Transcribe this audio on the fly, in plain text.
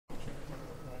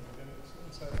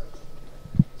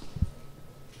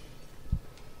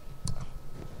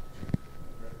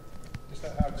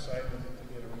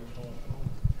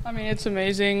I mean, it's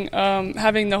amazing.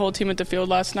 Having the whole team at the field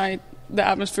last night, the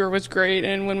atmosphere was great,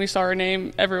 and when we saw our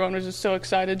name, everyone was just so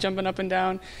excited, jumping up and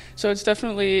down. So it's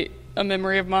definitely a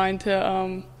memory of mine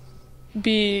to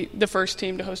be the first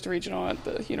team to host a regional at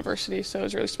the university, so it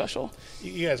was really special.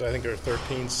 You guys, I think, are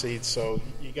 13 seeds, so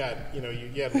you got, you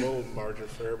had a little margin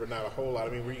for error, but not a whole lot. I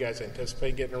mean, were you guys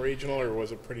anticipating getting a regional, or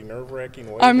was it pretty nerve-wracking?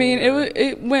 I mean,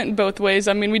 it went both ways.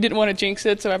 I mean, we didn't want to jinx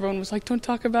it, so everyone was like, don't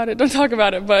talk about it.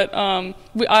 But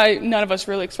none of us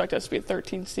really expect us to be a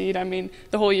 13 seed. I mean,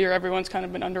 the whole year everyone's kind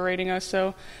of been underrating us,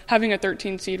 so having a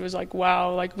 13 seed was like,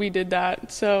 wow, like we did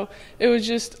that. So it was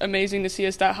just amazing to see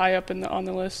us that high up on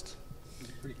the list.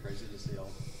 Pretty crazy to see all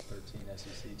 13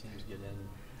 SEC teams get in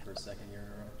for a second year in a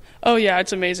row. Oh, yeah,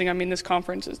 it's amazing. I mean, this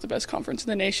conference is the best conference in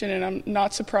the nation, and I'm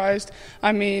not surprised.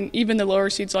 I mean, even the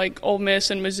lower seeds like Ole Miss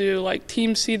and Mizzou, like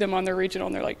teams see them on their regional,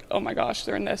 and they're like, oh, my gosh,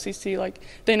 they're in the SEC. Like,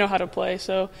 they know how to play.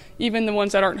 So even the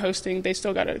ones that aren't hosting, they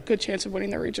still got a good chance of winning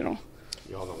their regional.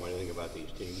 You all don't know anything about these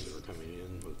teams that are coming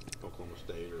in with Oklahoma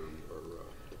State or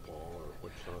DePaul or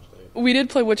Wichita State? We did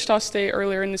play Wichita State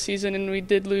earlier in the season, and we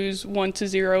did lose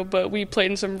 1-0, but we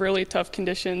played in some really tough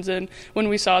conditions. And when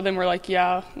we saw them, we're like,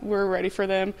 yeah, we're ready for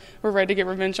them. We're ready to get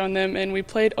revenge on them. And we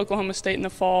played Oklahoma State in the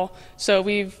fall, so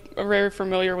we're very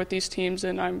familiar with these teams,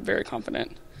 and I'm very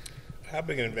confident. How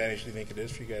big an advantage do you think it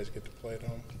is for you guys to get to play at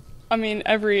home? I mean,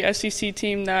 every SEC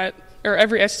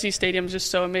every SEC stadium is just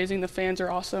so amazing. The fans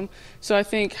are awesome. So I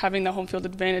think having the home field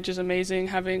advantage is amazing.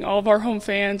 Having all of our home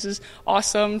fans is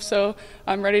awesome. So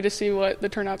I'm ready to see what the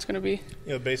turnout's going to be.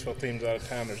 The baseball team's out of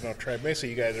town. There's no track. Basically,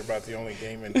 you guys are about the only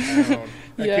game in town.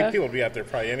 Yeah. People will be out there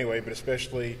probably anyway, but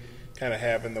especially kind of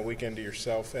having the weekend to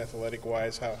yourself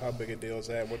athletic-wise, how big a deal is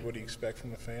that? What do you expect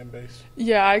from the fan base?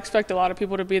 Yeah, I expect a lot of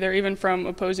people to be there, even from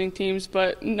opposing teams.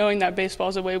 But knowing that baseball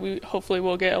is away, we hopefully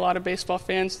will get a lot of baseball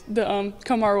fans to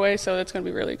come our way, so that's going to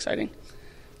be really exciting.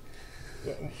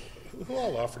 Who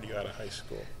all offered you out of high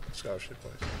school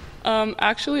scholarship-wise?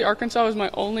 Actually, Arkansas was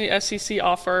my only SEC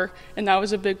offer, and that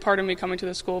was a big part of me coming to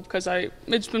the school because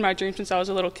it's been my dream since I was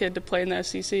a little kid to play in the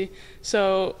SEC.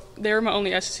 So they were my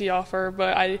only SEC offer,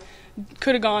 but I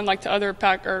could have gone like to other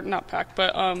Power 5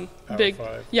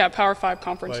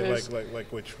 conferences. Like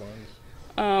which ones?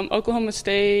 Oklahoma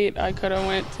State. I could have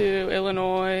went to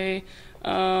Illinois,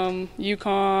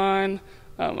 UConn.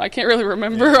 I can't really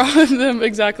remember all of them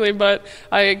exactly, but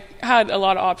I had a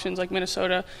lot of options like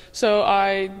Minnesota. So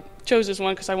I chose this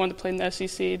one because I wanted to play in the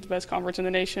SEC, the best conference in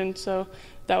the nation. So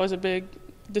that was a big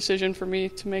decision for me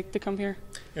to make to come here.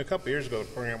 A couple of years ago,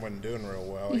 the program wasn't doing real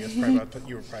well. I guess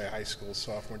you were probably a high school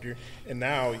sophomore, and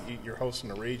now you're hosting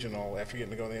a regional after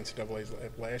getting to go to the NCAA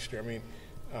last year. I mean,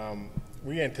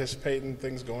 were you anticipating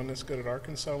things going this good at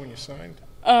Arkansas when you signed?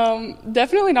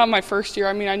 Definitely not my first year.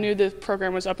 I mean, I knew the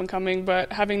program was up and coming,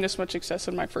 but having this much success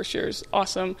in my first year is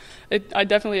awesome. I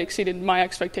definitely exceeded my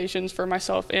expectations for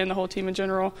myself and the whole team in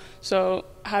general. So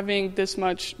having this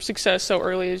much success so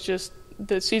early is just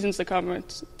the seasons to come.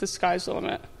 The sky's the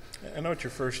limit. I know it's your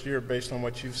first year. Based on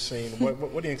what you've seen, what do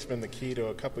you think's been the key to?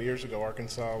 A couple of years ago,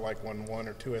 Arkansas won 1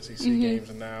 or 2 SEC games,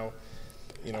 and now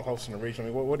hosting a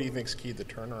regional. I mean, what do you think's key to the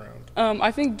turnaround?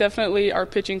 I think definitely our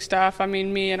pitching staff. I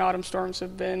mean, me and Autumn Storms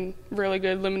have been really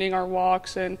good, limiting our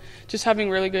walks and just having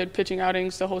really good pitching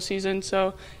outings the whole season.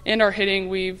 So, and our hitting,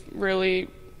 we've really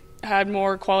had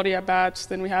more quality at bats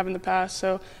than we have in the past.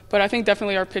 So, but I think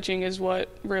definitely our pitching is what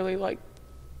really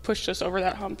pushed us over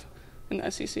that hump in the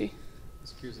SEC. I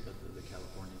was curious about the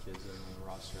California kids that are on the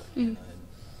roster, like Hannah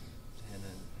and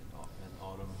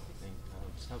Autumn. I think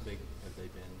just how big have they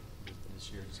been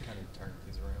this year? Just kind of turning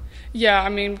things around. Yeah, I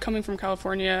mean, coming from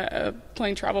California,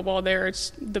 playing travel ball there,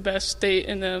 it's the best state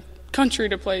in the country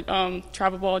to play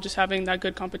travel ball. Just having that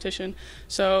good competition.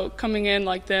 So coming in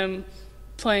like them,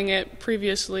 playing it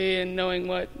previously and knowing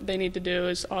what they need to do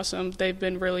is awesome. They've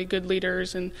been really good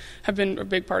leaders and have been a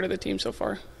big part of the team so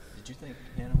far. Did you think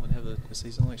Hannah would have a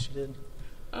season like she did?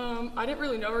 I didn't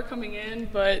really know her coming in,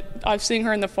 but I've seen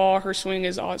her in the fall. Her swing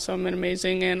is awesome and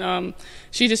amazing, and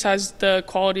she just has the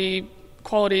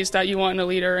qualities that you want in a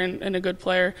leader and a good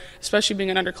player, especially being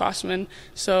an underclassman.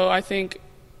 So I think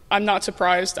I'm not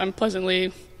surprised. I'm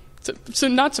pleasantly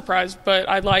not surprised, but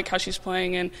I like how she's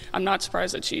playing, and I'm not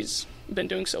surprised that she's been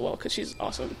doing so well because she's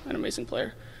awesome, an amazing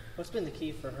player. What's been the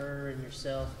key for her and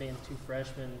yourself, being 2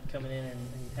 freshmen, coming in and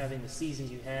having the season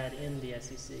you had in the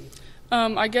SEC?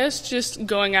 I guess just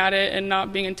going at it and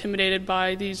not being intimidated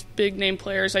by these big-name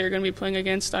players that you're going to be playing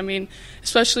against. I mean,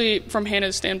 especially from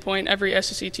Hannah's standpoint, every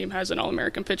SEC team has an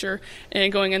All-American pitcher, and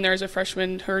going in there as a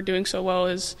freshman, her doing so well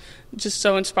is just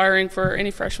so inspiring for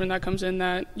any freshman that comes in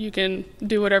that you can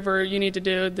do whatever you need to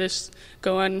do.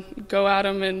 Go at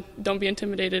them and don't be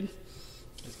intimidated.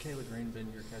 Has Kayla Green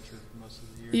been your catcher for most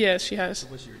of the year? Yes, she has. So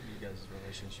what's you guys'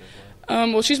 relationship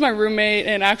like? Well, she's my roommate,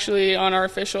 and actually on our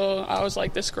official, I was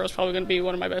like, this girl's probably going to be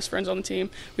one of my best friends on the team.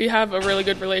 We have a really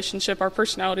good relationship. Our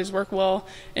personalities work well,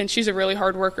 and she's a really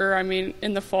hard worker. I mean,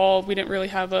 in the fall, we didn't really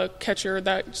have a catcher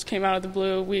that just came out of the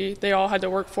blue. They all had to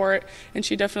work for it, and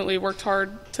she definitely worked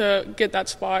hard to get that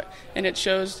spot, and it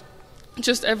shows.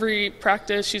 Just every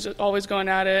practice, she's always going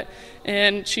at it,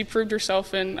 and she proved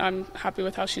herself, and I'm happy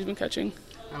with how she's been catching.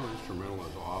 How instrumental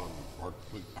has Autumn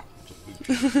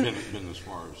been as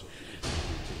far as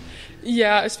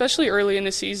Yeah, especially early in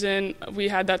the season, we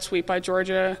had that sweep by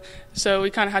Georgia, so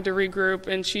we kind of had to regroup,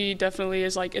 and she definitely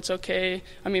is like, it's okay.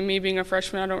 I mean, me being a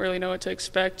freshman, I don't really know what to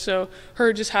expect, so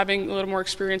her just having a little more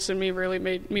experience than me really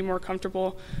made me more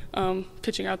comfortable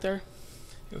pitching out there.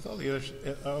 With all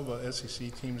the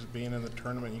SEC teams being in the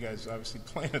tournament, you guys obviously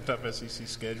playing a tough SEC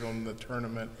schedule in the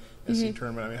tournament, SEC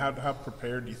tournament. I mean, how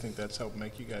prepared do you think that's helped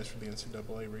make you guys for the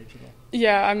NCAA regional?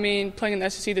 Yeah, I mean, playing in the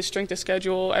SEC, the strength of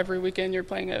schedule, every weekend you're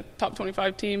playing a top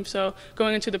 25 team. So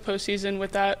going into the postseason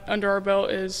with that under our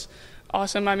belt is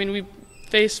awesome. I mean, we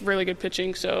face really good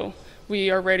pitching, so we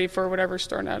are ready for whatever's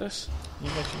thrown at us. You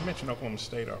mentioned Oklahoma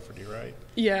State offered you, right?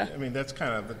 Yeah. I mean, that's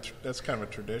kind of a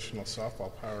traditional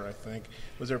softball power, I think.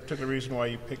 Was there a particular reason why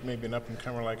you picked maybe an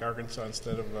up-and-comer like Arkansas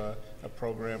instead of a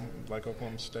program like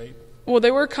Oklahoma State? Well, they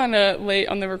were kind of late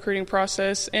on the recruiting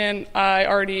process, and I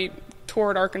already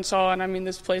toured Arkansas, and I mean,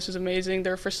 this place was amazing.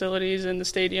 Their facilities and the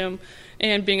stadium,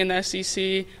 and being in the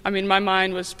SEC. I mean, my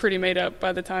mind was pretty made up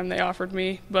by the time they offered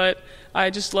me, but I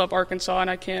just love Arkansas, and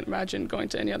I can't imagine going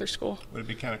to any other school. Would it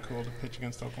be kind of cool to pitch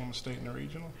against Oklahoma State in the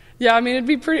regional? Yeah, I mean,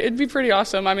 it'd be pretty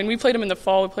awesome. I mean, we played them in the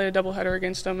fall. We played a doubleheader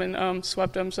against them and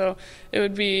swept them, so it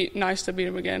would be nice to beat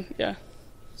them again. Yeah.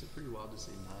 Is it pretty wild to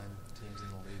see 9 teams in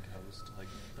the league host, like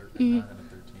 9 out of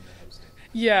 13 to host it?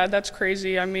 Yeah, that's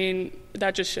crazy. I mean,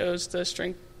 that just shows the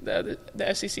strength that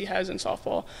the SEC has in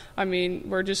softball. I mean,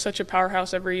 we're just such a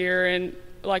powerhouse every year, and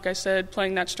like I said,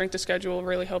 playing that strength of schedule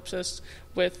really helps us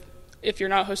with, if you're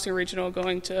not hosting a regional,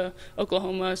 going to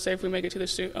Oklahoma, say if we make it to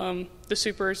the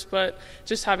Supers, but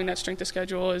just having that strength of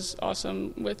schedule is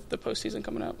awesome with the postseason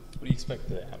coming up. What do you expect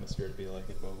the atmosphere to be like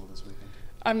at Vogel this weekend?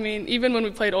 I mean, even when we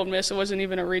played Ole Miss, it wasn't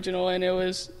even a regional, and it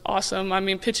was awesome. I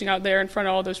mean, pitching out there in front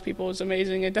of all those people was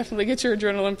amazing. It definitely gets your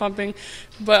adrenaline pumping.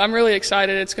 But I'm really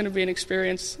excited. It's going to be an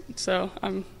experience. So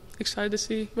I'm excited to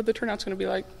see what the turnout's going to be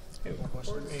like. Hey,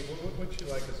 Courtney, what's she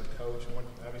like as a coach? And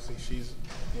obviously, she's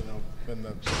been the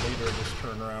leader of this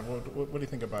turnaround. What do you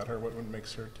think about her? What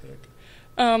makes her tick?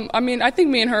 I mean, I think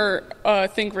me and her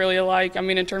think really alike. I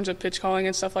mean, in terms of pitch calling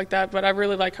and stuff like that. But I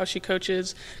really like how she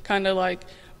coaches, kind of like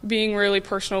being really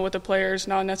personal with the players,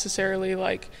 not necessarily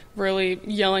like really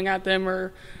yelling at them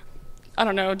or, I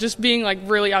don't know, just being like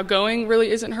really outgoing really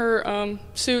isn't her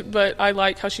suit, but I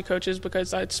like how she coaches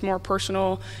because it's more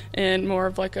personal and more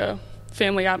of like a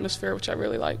family atmosphere, which I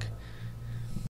really like.